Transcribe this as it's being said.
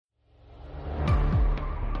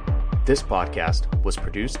This podcast was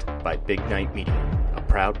produced by Big Night Media, a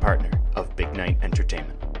proud partner of Big Night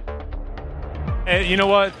Entertainment. And you know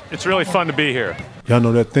what? It's really fun to be here. Y'all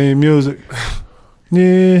know that theme music?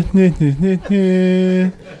 Yeah, yeah, yeah, yeah,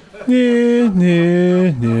 yeah,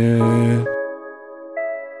 yeah, yeah.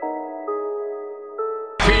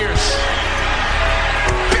 Pierce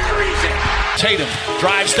buries it. Tatum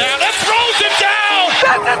drives down and throws it down.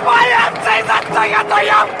 This is my end-season ticket to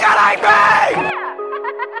you kidding me?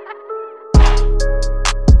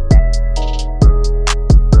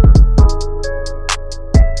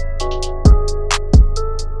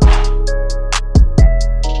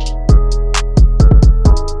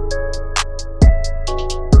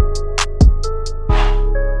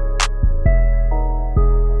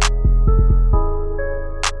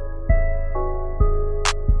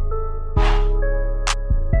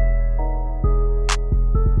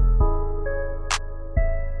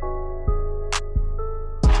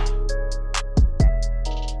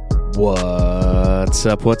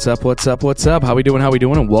 What's up? How we doing?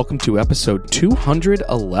 And welcome to episode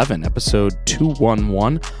 211, episode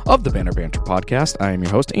 211 of the Banter podcast. I am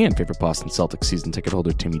your host and favorite Boston Celtics season ticket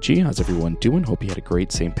holder, Timmy G. How's everyone doing? Hope you had a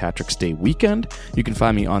great St. Patrick's Day weekend. You can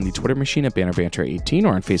find me on the Twitter machine at Banter18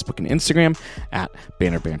 or on Facebook and Instagram at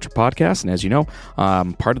Banter podcast. And as you know,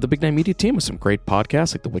 part of the Big Night Media team with some great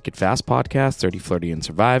podcasts like the Wicked Fast podcast, 30, Flirty, and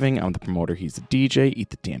Surviving. I'm the promoter. He's the DJ. Eat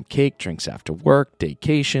the Damn Cake, Drinks After Work,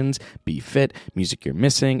 Daycations, Be Fit, Music You're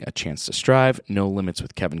Missing, A Chance to Strive, No Limits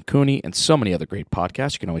with Kevin Cooney, and so many other great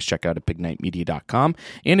podcasts you can always check out at bignightmedia.com.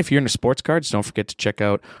 And if you're into sports cards, don't forget to check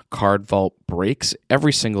out Card Vault Breaks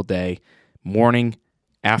every single day, morning,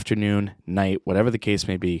 afternoon, night, whatever the case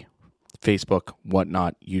may be. Facebook,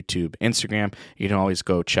 whatnot, YouTube, Instagram. You can always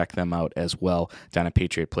go check them out as well down at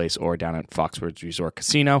Patriot Place or down at Foxwoods Resort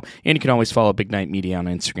Casino. And you can always follow Big Night Media on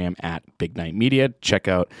Instagram at Big Night Media. Check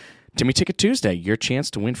out Timmy Ticket Tuesday, your chance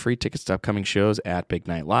to win free tickets to upcoming shows at Big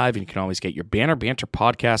Night Live. And you can always get your Banter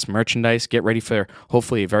podcast merchandise. Get ready for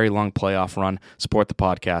hopefully a very long playoff run. Support the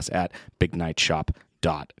podcast at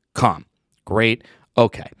bignightshop.com. Great.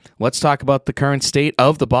 Okay, let's talk about the current state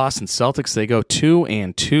of the Boston Celtics. They go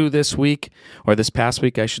 2-2 this week, or this past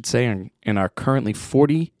week, I should say, and are currently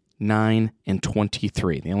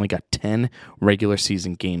 49-23. They only got 10 regular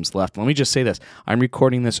season games left. Let me just say this. I'm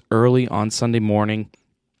recording this early on Sunday morning.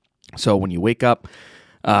 So when you wake up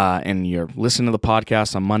and you're listening to the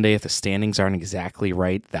podcast on Monday, if the standings aren't exactly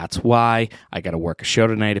right, that's why. I got to work a show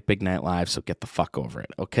tonight at Big Night Live, so get the fuck over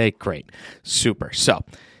it. Okay, great. Super. So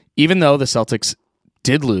even though the Celtics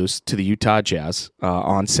did lose to the Utah Jazz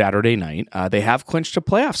on Saturday night, they have clinched a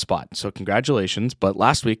playoff spot, so congratulations. But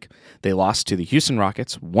last week, they lost to the Houston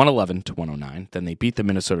Rockets 111-109. Then they beat the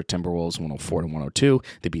Minnesota Timberwolves 104-102.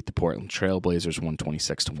 They beat the Portland Trail Blazers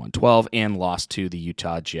 126-112 and lost to the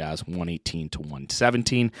Utah Jazz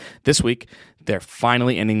 118-117. This week, they're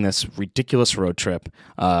finally ending this ridiculous road trip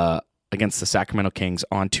against the Sacramento Kings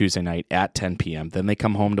on Tuesday night at 10 p.m. Then they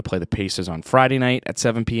come home to play the Pacers on Friday night at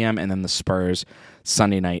 7 p.m. and then the Spurs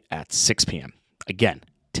Sunday night at 6 p.m. Again,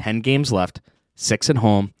 10 games left, 6 at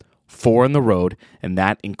home, 4 on the road, and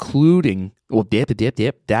that including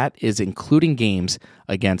that is including games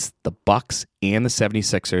against the Bucks and the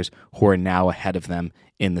 76ers, who are now ahead of them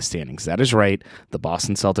in the standings. That is right. The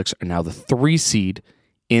Boston Celtics are now the 3 seed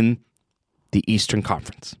in the Eastern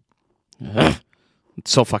Conference. Ugh.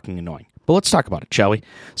 It's so fucking annoying. But let's talk about it, shall we?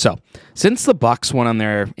 So, since the Bucks went on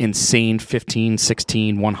their insane 15,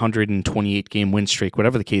 16, 128 game win streak,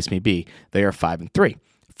 whatever the case may be, they are 5-3.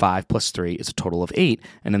 5 plus 3 is a total of 8.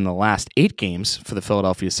 And in the last 8 games for the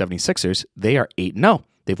Philadelphia 76ers, they are 8-0.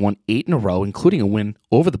 They've won 8 in a row, including a win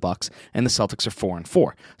over the Bucks, and the Celtics are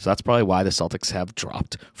 4-4. So that's probably why the Celtics have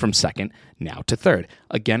dropped from second now to third.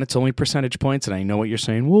 Again, it's only percentage points, and I know what you're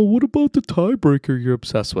saying. Well, what about the tiebreaker you're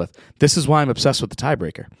obsessed with? This is why I'm obsessed with the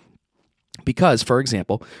tiebreaker. Because, for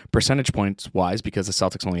example, percentage points-wise, because the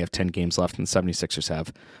Celtics only have 10 games left and the 76ers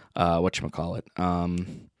have,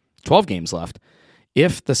 12 games left.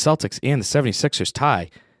 If the Celtics and the 76ers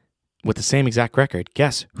tie with the same exact record,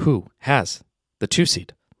 guess who has the 2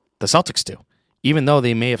 seed? The Celtics do. Even though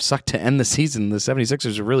they may have sucked to end the season, the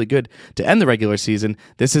 76ers are really good to end the regular season.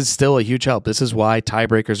 This is still a huge help. This is why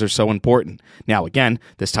tiebreakers are so important. Now, again,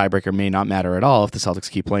 this tiebreaker may not matter at all if the Celtics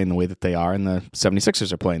keep playing the way that they are and the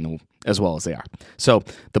 76ers are playing as well as they are. So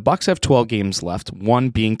the Bucks have 12 games left, one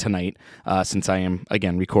being tonight, since I am,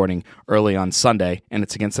 again, recording early on Sunday, and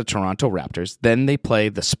it's against the Toronto Raptors. Then they play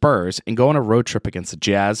the Spurs and go on a road trip against the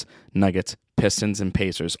Jazz, Nuggets, Pistons, and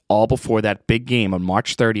Pacers, all before that big game on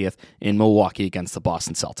March 30th in Milwaukee against the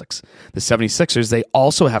Boston Celtics. The 76ers, they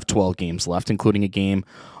also have 12 games left, including a game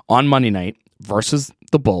on Monday night versus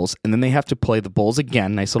the Bulls, and then they have to play the Bulls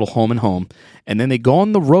again, nice little home and home, and then they go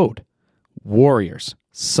on the road, Warriors,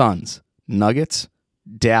 Suns, Nuggets,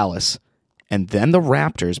 Dallas, and then the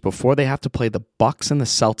Raptors before they have to play the Bucks and the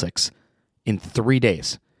Celtics in 3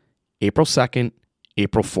 days, April 2nd,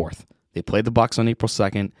 April 4th. They play the Bucks on April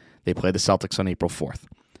 2nd, they play the Celtics on April 4th.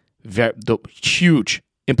 The huge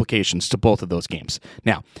implications to both of those games.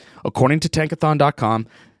 Now, according to Tankathon.com,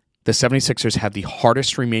 the 76ers have the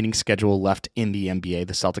hardest remaining schedule left in the NBA.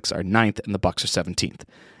 The Celtics are 9th and the Bucks are 17th.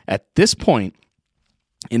 At this point,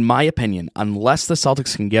 in my opinion, unless the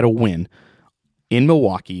Celtics can get a win in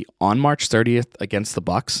Milwaukee on March 30th against the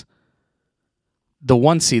Bucks, the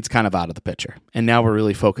 1 seed's kind of out of the picture. And now we're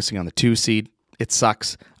really focusing on the 2 seed. It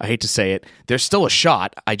sucks. I hate to say it. There's still a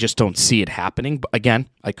shot. I just don't see it happening. But again,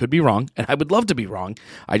 I could be wrong, and I would love to be wrong.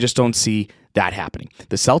 I just don't see that happening.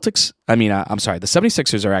 The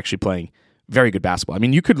 76ers are actually playing very good basketball. I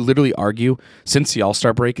mean, you could literally argue since the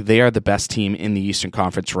All-Star break, they are the best team in the Eastern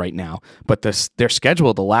Conference right now. But their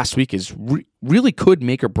schedule the last week is really could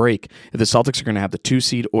make or break if the Celtics are going to have the 2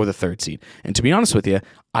 seed or the 3rd seed. And to be honest with you,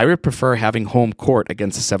 I would prefer having home court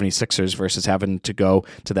against the 76ers versus having to go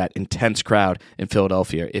to that intense crowd in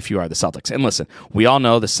Philadelphia if you are the Celtics. And listen, we all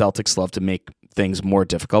know the Celtics love to make things more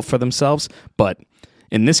difficult for themselves, but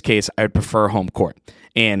in this case, I would prefer home court.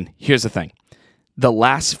 And here's the thing. The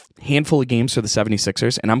last handful of games for the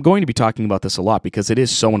 76ers, and I'm going to be talking about this a lot because it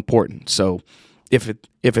is so important. So if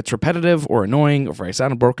it's repetitive or annoying, or if I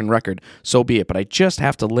sound a broken record, so be it. But I just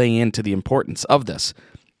have to lay into the importance of this.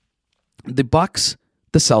 The Bucks,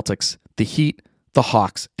 the Celtics, the Heat, the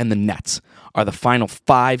Hawks, and the Nets are the final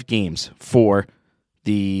 5 games for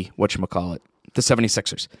the, the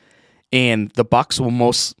 76ers. And the Bucks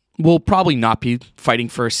will probably not be fighting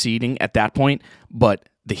for a seeding at that point, but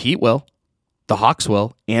the Heat will. The Hawks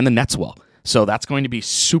will, and the Nets will. So that's going to be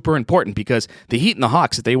super important because the Heat and the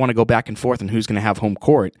Hawks, if they want to go back and forth and who's going to have home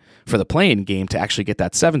court for the play-in game to actually get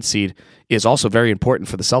that 7th seed is also very important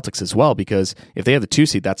for the Celtics as well because if they have the 2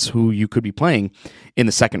 seed, that's who you could be playing in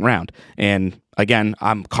the second round. And again,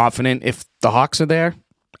 I'm confident if the Hawks are there,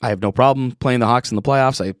 I have no problem playing the Hawks in the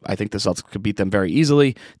playoffs. I think the Celtics could beat them very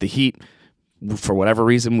easily. The Heat, for whatever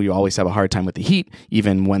reason, we always have a hard time with the Heat,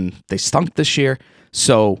 even when they stunk this year.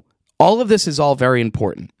 So all of this is all very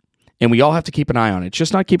important, and we all have to keep an eye on it. It's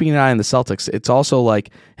just not keeping an eye on the Celtics. It's also like,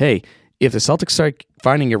 hey, if the Celtics start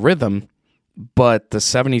finding a rhythm, but the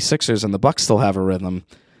 76ers and the Bucks still have a rhythm,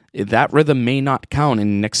 that rhythm may not count,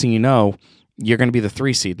 and next thing you know, you're going to be the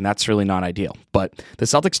 3 seed, and that's really not ideal. But the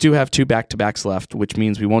Celtics do have 2 back-to-backs left, which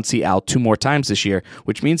means we won't see Al 2 more times this year,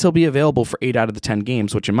 which means he'll be available for 8 out of the 10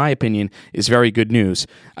 games, which in my opinion is very good news.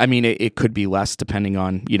 I mean, it could be less depending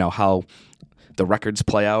on, how the records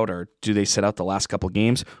play out, or do they sit out the last couple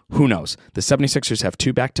games? Who knows? The 76ers have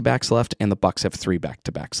 2 back-to-backs left, and the Bucks have 3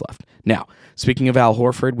 back-to-backs left. Now, speaking of Al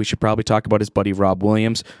Horford, we should probably talk about his buddy Rob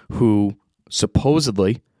Williams, who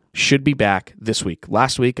supposedly should be back this week.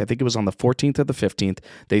 Last week, I think it was on the 14th or the 15th,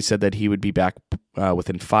 they said that he would be back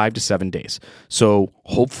within 5 to 7 days. So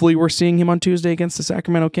hopefully we're seeing him on Tuesday against the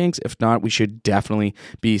Sacramento Kings. If not, we should definitely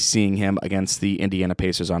be seeing him against the Indiana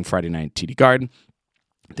Pacers on Friday night at TD Garden.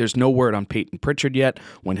 There's no word on Peyton Pritchard yet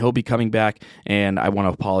when he'll be coming back, and I want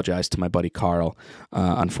to apologize to my buddy Carl.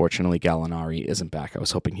 Unfortunately, Gallinari isn't back. I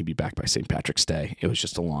was hoping he'd be back by St. Patrick's Day. It was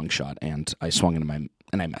just a long shot, and I swung into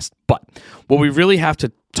and I missed. But what we really have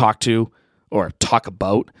to talk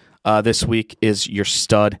about this week is your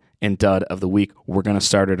stud and dud of the week. We're going to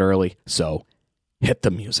start it early, so hit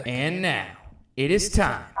the music. And now, it is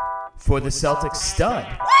time for the Celtics stud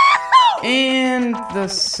and the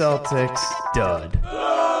Celtics dud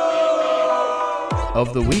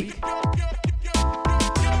of the week.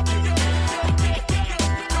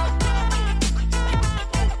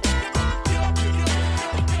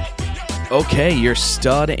 Okay, your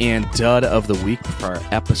stud and dud of the week for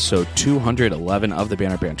episode 211 of the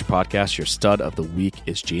Banter podcast. Your stud of the week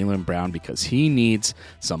is Jaylen Brown because he needs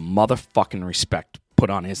some motherfucking respect put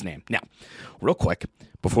on his name. Now, real quick,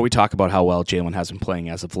 before we talk about how well Jaylen has been playing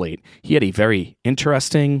as of late, he had a very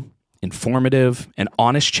interesting, informative, and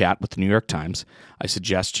honest chat with the New York Times. I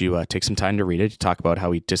suggest you take some time to read it. To talk about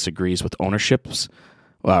how he disagrees with ownerships,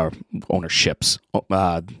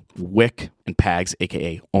 Wick and Pags,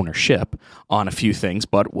 a.k.a. ownership, on a few things,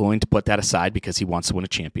 but willing to put that aside because he wants to win a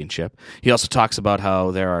championship. He also talks about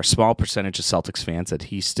how there are a small percentage of Celtics fans that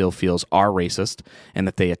he still feels are racist and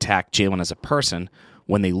that they attack Jaylen as a person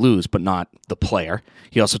when they lose, but not the player.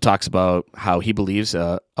 He also talks about how he believes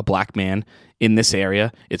a black man in this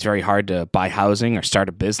area, it's very hard to buy housing or start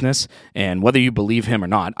a business, and whether you believe him or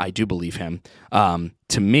not, I do believe him.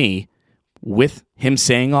 To me, with him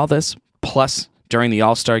saying all this, plus during the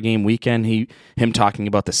All-Star game weekend, him talking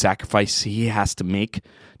about the sacrifice he has to make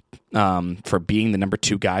for being the number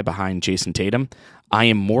 2 guy behind Jayson Tatum. I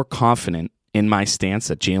am more confident in my stance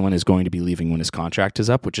that Jaylen is going to be leaving when his contract is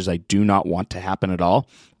up, which is I do not want to happen at all.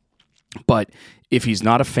 But if he's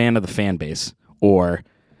not a fan of the fan base or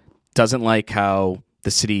doesn't like how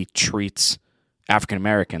the city treats African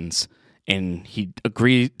Americans and he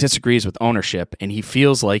disagrees with ownership and he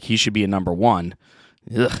feels like he should be a number 1,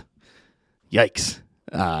 yikes.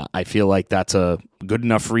 I feel like that's a good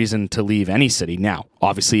enough reason to leave any city. Now,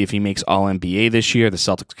 obviously, if he makes All-NBA this year, the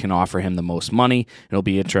Celtics can offer him the most money. It'll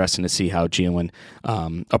be interesting to see how Jaylen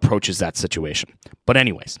approaches that situation. But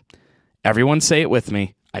anyways, everyone say it with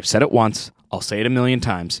me. I've said it once. I'll say it a million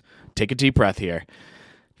times. Take a deep breath here.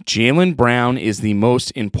 Jaylen Brown is the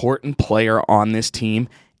most important player on this team,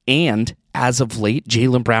 and as of late,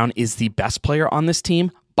 Jaylen Brown is the best player on this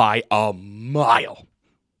team by a mile.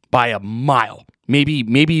 By a mile. Maybe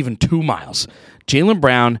even 2 miles. Jaylen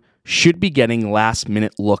Brown should be getting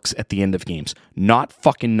last-minute looks at the end of games, not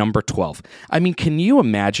fucking number 12. I mean, can you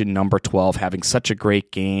imagine number 12 having such a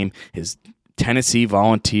great game? His Tennessee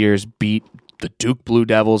Volunteers beat the Duke Blue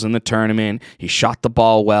Devils in the tournament. He shot the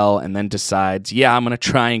ball well and then decides, yeah, I'm going to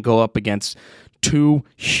try and go up against 2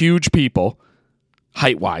 huge people,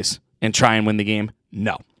 height-wise, and try and win the game.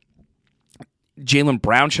 No. Jaylen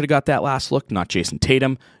Brown should have got that last look, not Jayson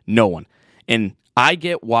Tatum. No one. And I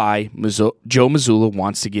get why Joe Mazzulla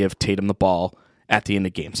wants to give Tatum the ball at the end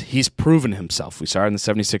of games. He's proven himself. We saw it in the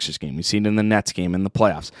 76ers game. We've seen it in the Nets game in the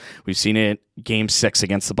playoffs. We've seen it Game 6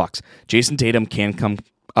 against the Bucks. Jayson Tatum can come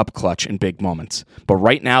up clutch in big moments. But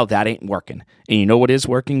right now, that ain't working. And you know what is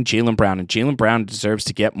working? Jaylen Brown. And Jaylen Brown deserves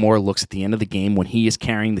to get more looks at the end of the game when he is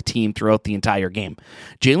carrying the team throughout the entire game.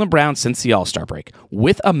 Jaylen Brown, since the All-Star break,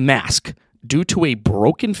 with a mask, due to a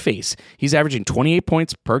broken face, he's averaging 28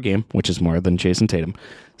 points per game, which is more than Jayson Tatum,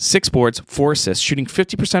 6 boards, 4 assists, shooting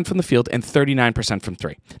 50% from the field and 39% from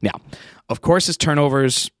 3. Now, of course, his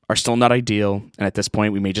turnovers are still not ideal, and at this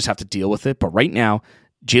point, we may just have to deal with it. But right now,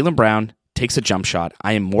 Jaylen Brown takes a jump shot.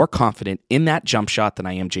 I am more confident in that jump shot than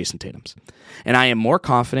I am Jayson Tatum's. And I am more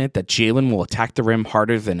confident that Jaylen will attack the rim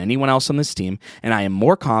harder than anyone else on this team. And I am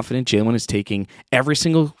more confident Jaylen is taking every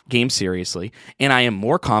single game seriously. And I am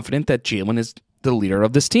more confident that Jaylen is the leader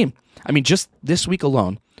of this team. I mean, just this week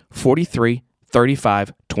alone, 43,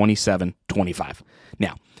 35, 27, 25.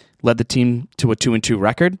 Now, led the team to a 2-2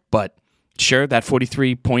 record, but sure, that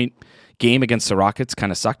 43-point game against the Rockets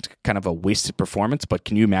kind of sucked, kind of a wasted performance, but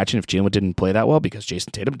can you imagine if Jaylen didn't play that well? Because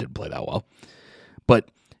Jayson Tatum didn't play that well.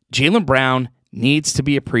 But Jaylen Brown needs to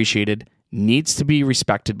be appreciated, needs to be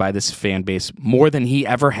respected by this fan base more than he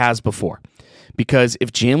ever has before. Because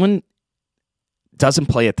if Jaylen doesn't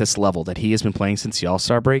play at this level that he has been playing since the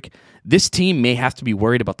All-Star break, this team may have to be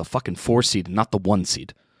worried about the fucking 4 seed and not the 1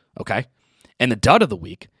 seed. Okay? And the dud of the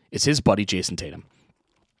week is his buddy Jayson Tatum.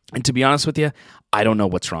 And to be honest with you, I don't know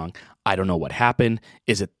what's wrong. I don't know what happened.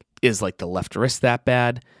 Is like the left wrist that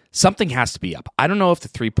bad? Something has to be up. I don't know if the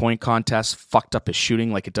 3-point contest fucked up his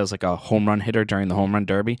shooting like it does like a home run hitter during the home run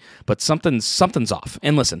derby, but something's off.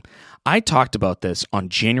 And listen, I talked about this on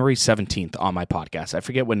January 17th on my podcast. I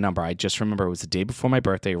forget what number. I just remember it was the day before my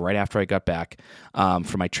birthday, right after I got back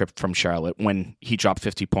from my trip from Charlotte when he dropped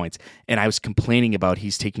 50 points. And I was complaining about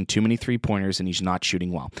he's taking too many 3-pointers and he's not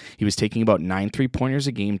shooting well. He was taking about 9 3-pointers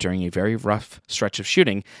a game during a very rough stretch of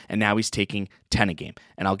shooting, and now he's taking 10 a game.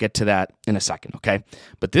 And I'll get to that in a second, okay?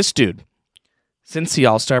 But this dude, since the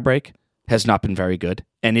All-Star break, has not been very good,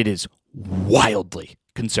 and it is wildly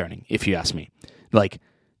concerning, if you ask me. Like,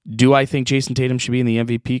 do I think Jayson Tatum should be in the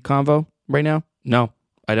MVP convo right now? No,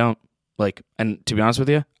 I don't. Like, and to be honest with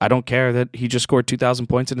you, I don't care that he just scored 2,000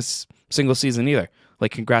 points in a single season either.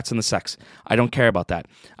 Like, congrats on the sex. I don't care about that.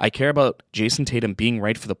 I care about Jayson Tatum being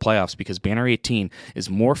right for the playoffs because Banter 18 is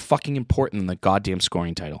more fucking important than the goddamn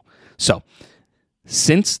scoring title. So,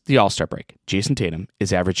 since the All-Star break, Jayson Tatum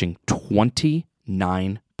is averaging 29%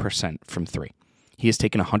 from 3. He has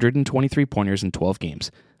taken 123 pointers in 12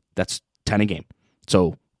 games. That's 10 a game.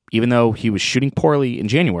 So even though he was shooting poorly in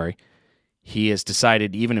January, he has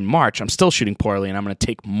decided even in March, I'm still shooting poorly and I'm going to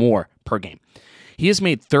take more per game. He has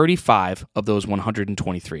made 35 of those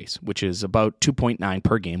 123s, which is about 2.9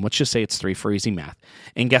 per game. Let's just say it's 3 for easy math.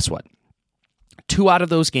 And guess what? 2 out of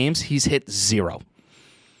those games, he's hit 0.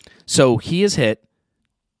 So he has hit,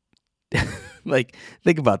 like,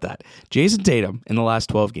 think about that. Jayson Tatum in the last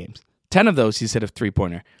 12 games, 10 of those he's hit a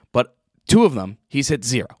 3-pointer, but 2 of them he's hit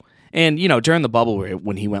 0. And, you know, during the bubble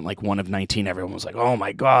when he went like 1 of 19, everyone was like, oh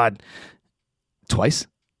my God. Twice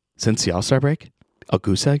since the All-Star break, a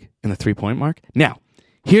goose egg in the 3-point mark. Now,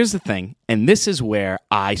 Here's the thing, and this is where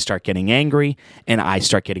I start getting angry and I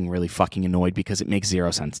start getting really fucking annoyed because it makes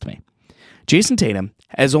zero sense to me. Jayson Tatum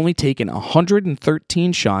has only taken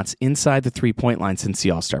 113 shots inside the three-point line since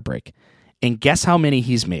the All-Star break. And guess how many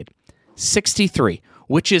he's made? 63,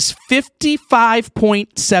 which is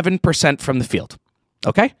 55.7% from the field.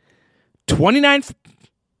 Okay? 29%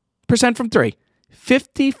 from three,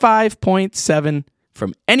 55.7%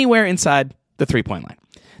 from anywhere inside the three-point line.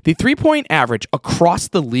 The three-point average across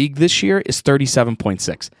the league this year is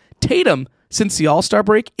 37.6. Tatum, since the All-Star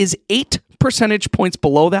break, is 8 percentage points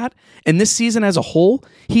below that. And this season as a whole,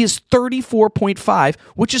 he is 34.5,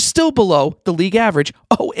 which is still below the league average.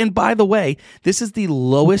 Oh, and by the way, this is the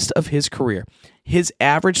lowest of his career. His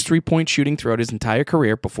average three-point shooting throughout his entire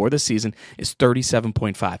career before this season is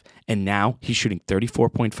 37.5. And now he's shooting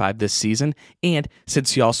 34.5 this season. And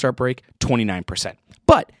since the All-Star break, 29%.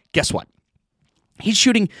 But guess what? He's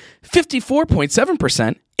shooting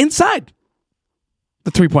 54.7% inside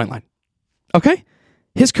the three-point line. Okay?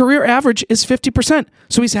 His career average is 50%.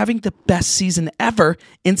 So he's having the best season ever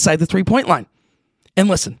inside the three-point line. And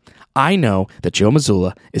listen, I know that Joe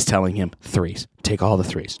Mazzulla is telling him threes. Take all the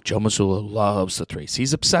threes. Joe Mazzulla loves the threes.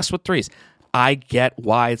 He's obsessed with threes. I get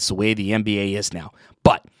why it's the way the NBA is now.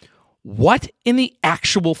 But what in the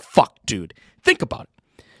actual fuck, dude? Think about it.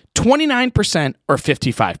 29% or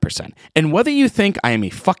 55%. And whether you think I am a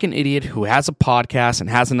fucking idiot who has a podcast and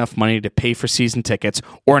has enough money to pay for season tickets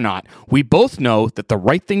or not, we both know that the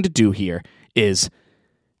right thing to do here is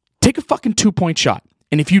take a fucking 2-point shot.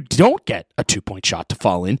 And if you don't get a 2-point shot to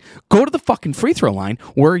fall in, go to the fucking free throw line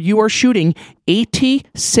where you are shooting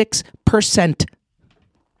 86%.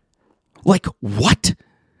 Like, what?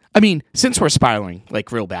 I mean, since we're spiraling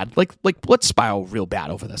like real bad, like let's spiral real bad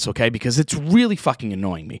over this, okay? Because it's really fucking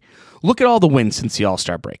annoying me. Look at all the wins since the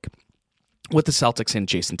All-Star break with the Celtics and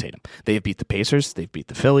Jayson Tatum. They have beat the Pacers, they've beat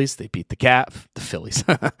the Phillies, they beat the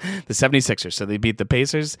 76ers. So they beat the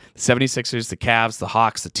Pacers, the 76ers, the Cavs, the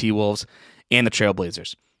Hawks, the T-Wolves, and the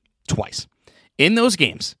Trailblazers twice. In those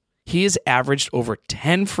games, he has averaged over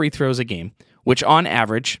 10 free throws a game, which on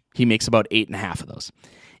average, he makes about 8.5 of those.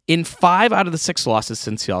 In 5 out of the 6 losses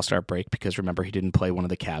since the All-Star break, because remember, he didn't play one of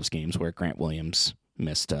the Cavs games where Grant Williams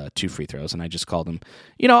missed 2 free throws, and I just called him,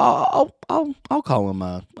 I'll call him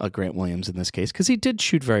a Grant Williams in this case, because he did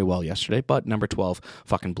shoot very well yesterday, but number 12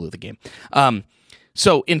 fucking blew the game.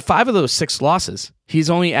 So in 5 of those 6 losses, he's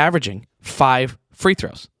only averaging 5 free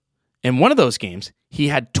throws. In one of those games, he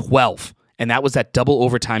had 12, and that was that double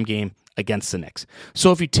overtime game against the Knicks.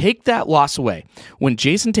 So if you take that loss away, when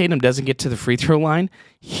Jayson Tatum doesn't get to the free throw line,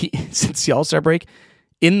 since the All-Star break,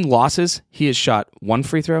 in losses, he has shot 1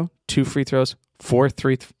 free throw, 2 free throws, 4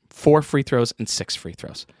 free throws, and 6 free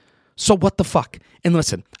throws. So what the fuck? And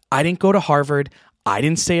listen, I didn't go to Harvard. I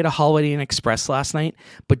didn't stay at a Holiday Inn Express last night,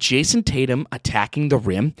 but Jayson Tatum attacking the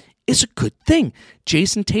rim is a good thing.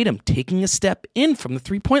 Jayson Tatum taking a step in from the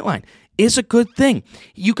three-point line is a good thing.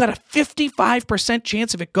 You got a 55%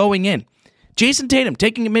 chance of it going in. Jayson Tatum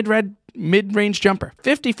taking a mid-range jumper,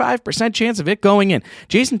 55% chance of it going in.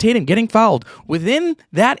 Jayson Tatum getting fouled within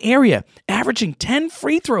that area, averaging 10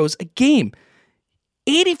 free throws a game.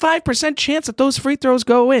 85% chance that those free throws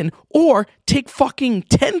go in, or take fucking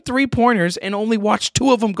 10 3-pointers and only watch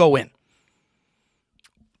 2 of them go in.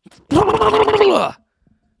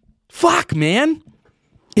 Fuck, man.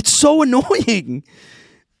 It's so annoying.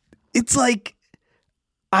 It's like,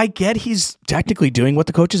 I get he's technically doing what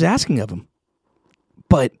the coach is asking of him.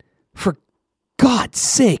 But for God's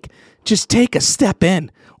sake, just take a step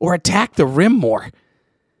in or attack the rim more.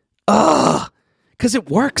 Because it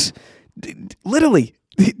works. Literally,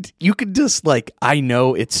 you could just I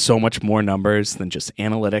know it's so much more numbers than just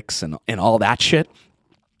analytics and all that shit.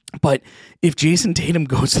 But if Jayson Tatum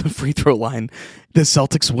goes to the free throw line, the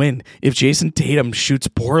Celtics win. If Jayson Tatum shoots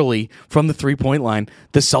poorly from the three-point line,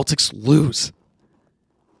 the Celtics lose.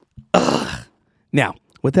 Now,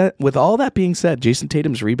 with all that being said, Jayson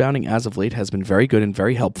Tatum's rebounding as of late has been very good and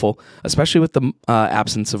very helpful, especially with the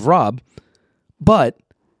absence of Rob. But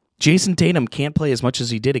Jayson Tatum can't play as much as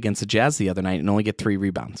he did against the Jazz the other night and only get 3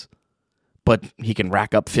 rebounds. But he can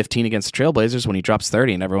rack up 15 against the Trailblazers when he drops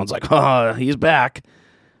 30, and everyone's like, oh, he's back.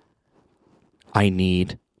 I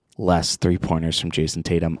need less 3-pointers from Jayson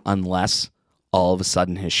Tatum unless all of a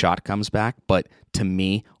sudden his shot comes back. But to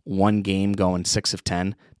me, one game going 6 of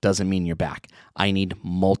 10 doesn't mean you're back. I need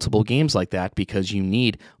multiple games like that because you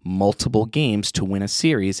need multiple games to win a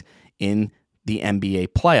series in the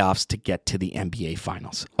NBA playoffs to get to the NBA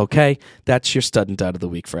finals. Okay? That's your stud and dud of the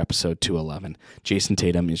week for episode 211. Jayson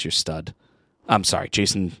Tatum is your stud. I'm sorry,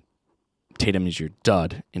 Jayson Tatum is your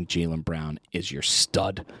dud and Jaylen Brown is your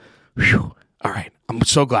stud. Whew. All right. I'm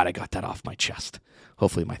so glad I got that off my chest.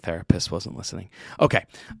 Hopefully my therapist wasn't listening. Okay.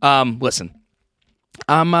 Listen.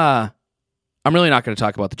 I'm really not going to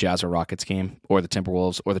talk about the Jazz or Rockets game or the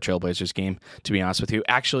Timberwolves or the Trailblazers game, to be honest with you.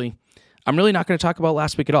 Actually, I'm really not going to talk about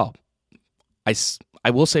last week at all.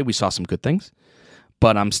 I will say we saw some good things,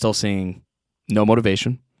 but I'm still seeing no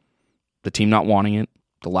motivation, the team not wanting it,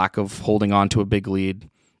 the lack of holding on to a big lead,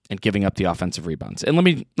 and giving up the offensive rebounds. And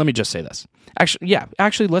let me just say this.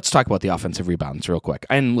 Actually, let's talk about the offensive rebounds real quick.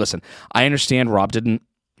 And listen, I understand Rob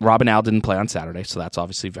and Al didn't play on Saturday, so that's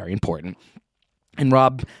obviously very important. And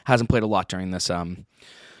Rob hasn't played a lot during this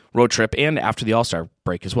road trip and after the All-Star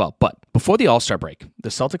break as well. But before the All-Star break, the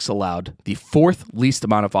Celtics allowed the fourth least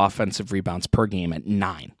amount of offensive rebounds per game at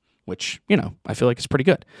 9, which, I feel like is pretty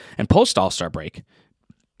good. And post-All-Star break,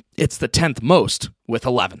 it's the 10th most with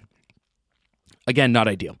 11. Again, not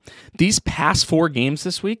ideal. These past 4 games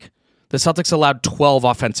this week, the Celtics allowed 12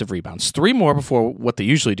 offensive rebounds, 3 more before what they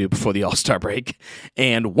usually do before the All-Star break,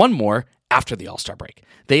 and 1 more after the All-Star break.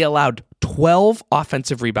 They allowed 12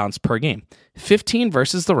 offensive rebounds per game, 15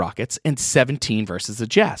 versus the Rockets and 17 versus the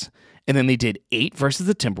Jazz. And then they did 8 versus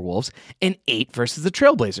the Timberwolves and 8 versus the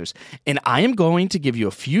Trailblazers. And I am going to give you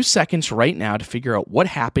a few seconds right now to figure out what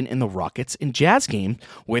happened in the Rockets and Jazz game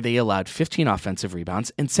where they allowed 15 offensive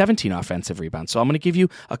rebounds and 17 offensive rebounds. So I'm going to give you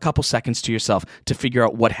a couple seconds to yourself to figure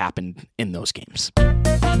out what happened in those games.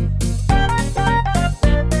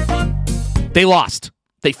 They lost.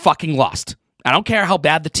 They fucking lost. I don't care how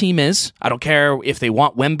bad the team is. I don't care if they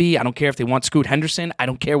want Wemby. I don't care if they want Scoot Henderson. I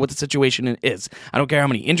don't care what the situation is. I don't care how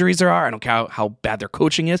many injuries there are. I don't care how bad their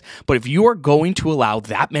coaching is. But if you are going to allow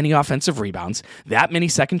that many offensive rebounds, that many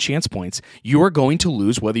second chance points, you are going to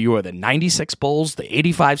lose whether you are the 96 Bulls, the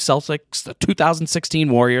 85 Celtics, the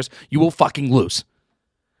 2016 Warriors. You will fucking lose.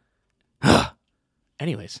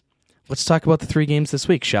 Anyways, let's talk about the 3 games this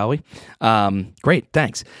week, shall we? Great,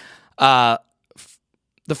 thanks. The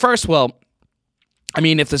first,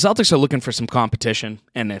 if the Celtics are looking for some competition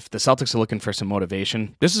and if the Celtics are looking for some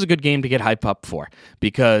motivation, this is a good game to get hype up for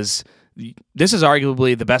because this is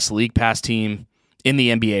arguably the best league pass team in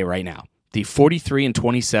the NBA right now. The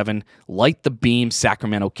 43-27 light the beam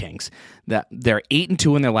Sacramento Kings. They're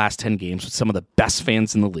 8-2 in their last 10 games with some of the best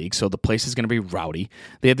fans in the league, so the place is going to be rowdy.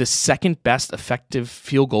 They have the second best effective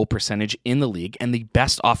field goal percentage in the league and the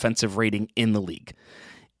best offensive rating in the league.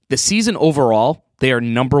 The season overall, they are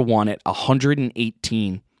number 1 at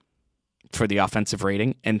 118 for the offensive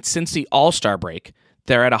rating. And since the All-Star break,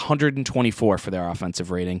 they're at 124 for their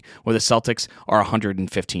offensive rating, where the Celtics are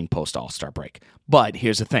 115 post-All-Star break. But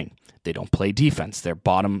here's the thing. They don't play defense. They're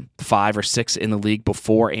bottom 5 or 6 in the league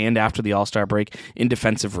before and after the All-Star break in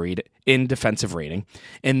defensive rating.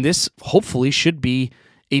 And this hopefully should be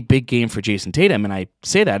a big game for Jayson Tatum. And I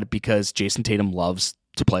say that because Jayson Tatum loves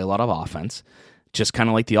to play a lot of offense. Just kind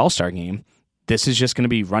of like the All-Star game, this is just going to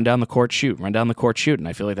be run down the court, shoot, and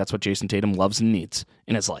I feel like that's what Jayson Tatum loves and needs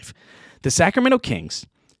in his life. The Sacramento Kings,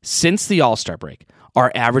 since the All-Star break,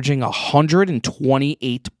 are averaging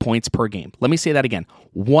 128 points per game. Let me say that again,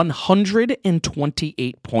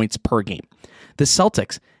 128 points per game. The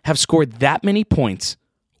Celtics have scored that many points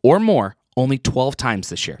or more only 12 times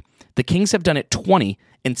this year. The Kings have done it 20,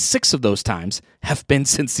 and 6 of those times have been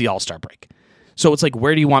since the All-Star break. So it's like,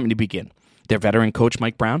 where do you want me to begin? Their veteran coach,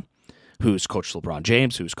 Mike Brown, who's coached LeBron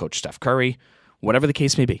James, who's coached Steph Curry, whatever the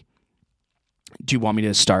case may be. Do you want me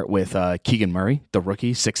to start with Keegan Murray, the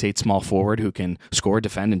rookie, 6'8", small forward who can score,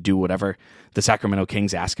 defend, and do whatever the Sacramento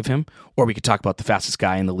Kings ask of him? Or we could talk about the fastest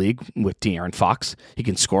guy in the league with De'Aaron Fox. He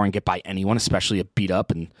can score and get by anyone, especially a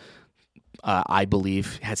beat-up and I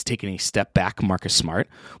believe has taken a step back, Marcus Smart.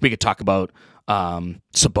 We could talk about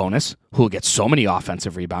Sabonis, who will get so many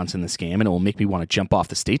offensive rebounds in this game, and it will make me want to jump off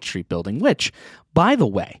the State Street building, which, by the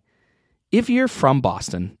way, if you're from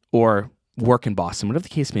Boston or work in Boston, whatever the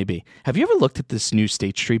case may be, have you ever looked at this new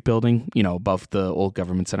State Street building, above the old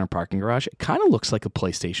Government Center parking garage? It kind of looks like a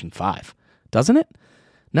PlayStation 5, doesn't it?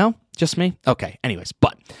 No? Just me? Okay, anyways,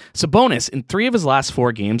 but Sabonis, in 3 of his last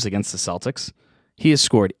 4 games against the Celtics, he has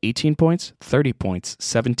scored 18 points, 30 points,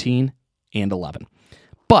 17, and 11.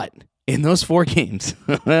 But in those 4 games,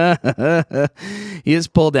 he has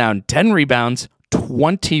pulled down 10 rebounds,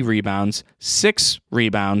 20 rebounds, 6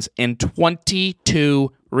 rebounds, and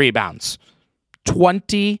 22 rebounds.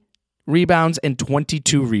 20 rebounds and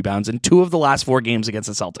 22 rebounds in 2 of the last 4 games against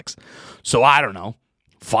the Celtics. So I don't know.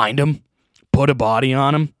 Find him. Put a body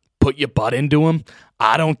on him. Put your butt into him.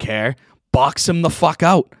 I don't care. Box him the fuck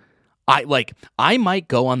out. I might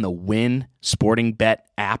go on the Win Sporting Bet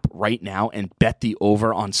app right now and bet the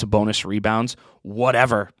over on Sabonis rebounds,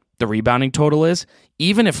 whatever the rebounding total is,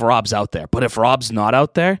 even if Rob's out there. But if Rob's not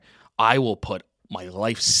out there, I will put my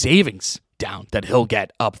life savings down that he'll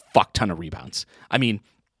get a fuck ton of rebounds. I mean,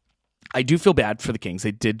 I do feel bad for the Kings.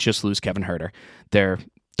 They did just lose Kevin Huerter, their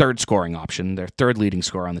third scoring option, their third leading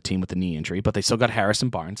scorer on the team with the knee injury, but they still got Harrison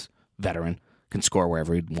Barnes, veteran, can score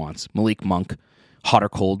wherever he wants. Malik Monk, hot or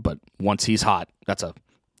cold, but once he's hot, that's a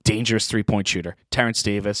dangerous three-point shooter. Terrence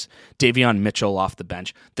Davis, Davion Mitchell off the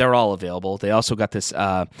bench. They're all available. They also got this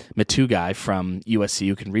Metu guy from USC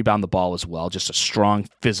who can rebound the ball as well. Just a strong,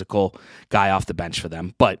 physical guy off the bench for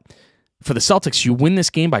them. But for the Celtics, you win this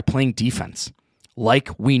game by playing defense. Like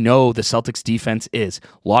we know the Celtics defense is.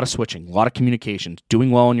 A lot of switching, a lot of communication, doing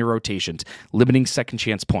well in your rotations, limiting second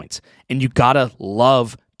chance points. And you got to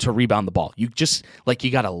love to rebound the ball. You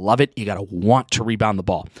got to love it. You got to want to rebound the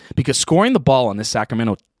ball. Because scoring the ball on this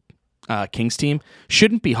Sacramento Kings team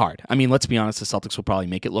shouldn't be hard. I mean, let's be honest, the Celtics will probably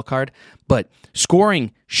make it look hard, but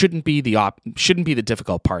scoring shouldn't be the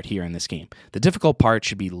difficult part here in this game. The difficult part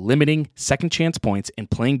should be limiting second chance points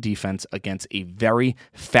and playing defense against a very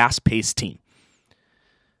fast-paced team.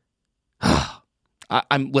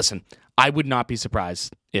 Listen, I would not be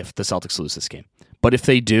surprised if the Celtics lose this game. But if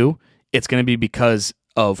they do, it's going to be because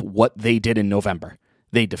of what they did in November.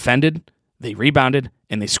 They defended, they rebounded,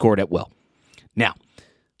 and they scored at will. Now,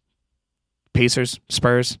 Pacers,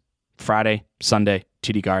 Spurs, Friday, Sunday,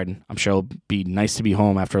 TD Garden. I'm sure it'll be nice to be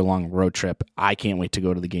home after a long road trip. I can't wait to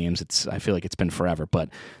go to the games. I feel like it's been forever. But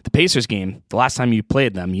the Pacers game, the last time you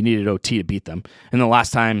played them, you needed OT to beat them. And the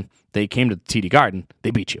last time they came to the TD Garden,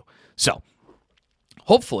 they beat you. So,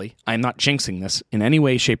 hopefully, I'm not jinxing this in any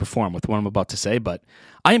way, shape, or form with what I'm about to say, but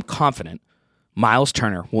I am confident Miles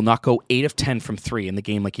Turner will not go 8 of 10 from 3 in the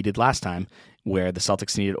game like he did last time, where the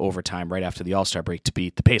Celtics needed overtime right after the All-Star break to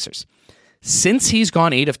beat the Pacers. Since he's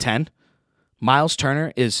gone 8 of 10, Miles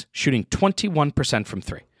Turner is shooting 21% from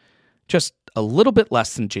 3. Just a little bit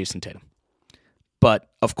less than Jayson Tatum. But,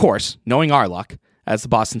 of course, knowing our luck, as the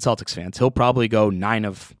Boston Celtics fans, he'll probably go 9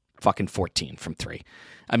 of fucking 14 from 3.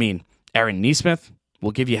 I mean, Aaron Nesmith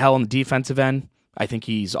will give you hell on the defensive end. I think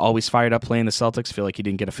he's always fired up playing the Celtics. Feel like he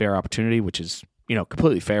didn't get a fair opportunity, which is,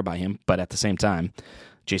 completely fair by him. But at the same time,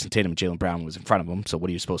 Jayson Tatum and Jaylen Brown was in front of him, so what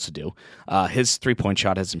are you supposed to do? His three-point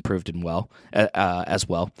shot has improved as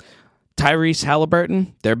well. Tyrese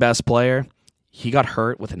Halliburton, their best player, he got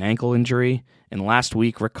hurt with an ankle injury, and last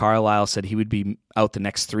week Rick Carlisle said he would be out the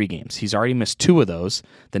next 3 games. He's already missed 2 of those.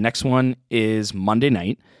 The next one is Monday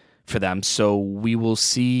night for them, so we will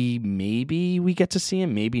see. Maybe we get to see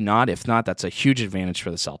him, maybe not. If not, that's a huge advantage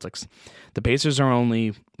for the Celtics. The Pacers are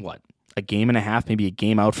only, a game and a half, maybe a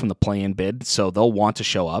game out from the play-in bid, so they'll want to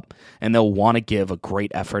show up, and they'll want to give a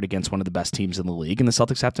great effort against one of the best teams in the league, and the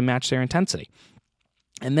Celtics have to match their intensity.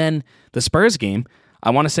 And then the Spurs game,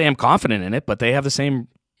 I want to say I'm confident in it, but they have the same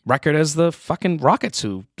record as the fucking Rockets,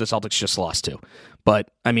 who the Celtics just lost to.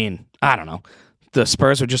 But, I mean, I don't know. The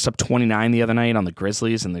Spurs were just up 29 the other night on the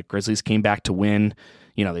Grizzlies, and the Grizzlies came back to win.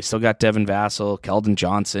 They still got Devin Vassell, Keldon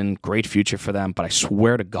Johnson, great future for them, but I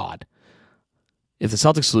swear to God, if the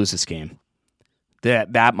Celtics lose this game,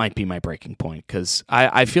 that might be my breaking point, because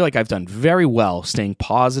I feel like I've done very well staying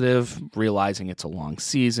positive, realizing it's a long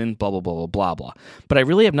season, blah, blah, blah, blah, blah, blah. But I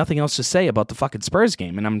really have nothing else to say about the fucking Spurs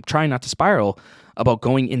game, and I'm trying not to spiral about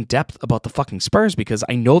going in depth about the fucking Spurs, because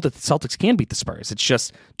I know that the Celtics can beat the Spurs. It's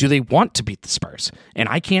just, do they want to beat the Spurs? And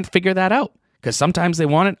I can't figure that out, because sometimes they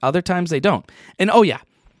want it, other times they don't. And oh yeah,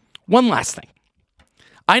 one last thing.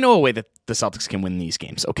 I know a way that the Celtics can win these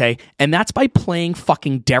games, okay? And that's by playing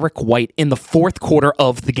fucking Derek White in the 4th quarter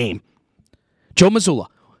of the game. Joe Mazzulla,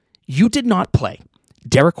 you did not play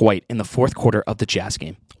Derek White in the 4th quarter of the Jazz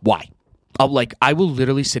game. Why? I will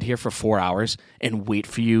literally sit here for 4 hours and wait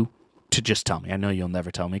for you to just tell me. I know you'll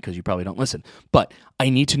never tell me because you probably don't listen, but I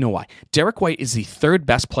need to know why. Derek White is the 3rd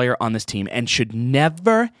best player on this team and should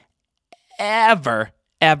never, ever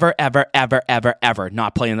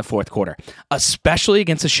not play in the 4th quarter, especially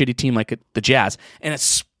against a shitty team like the Jazz, and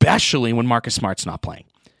especially when Marcus Smart's not playing.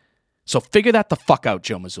 So figure that the fuck out,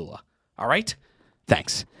 Joe Mazzulla. All right?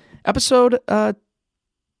 Thanks. Episode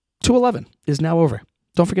 211 is now over.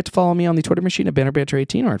 Don't forget to follow me on the Twitter machine at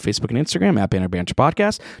BanterBanter18 or on Facebook and Instagram at BanterBanter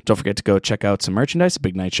Podcast. Don't forget to go check out some merchandise at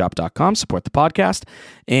BigNightShop.com. Support the podcast.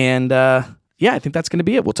 And I think that's going to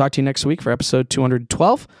be it. We'll talk to you next week for episode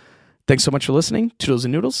 212. Thanks so much for listening. Toodles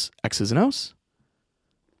and noodles, X's and O's.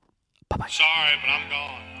 Bye-bye. Sorry, but I'm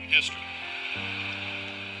gone. I'm history.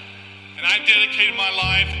 And I dedicated my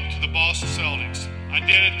life to the Boston Celtics. I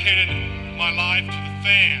dedicated my life to the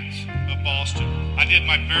fans of Boston. I did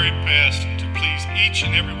my very best to please each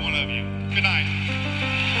and every one of you. Good night.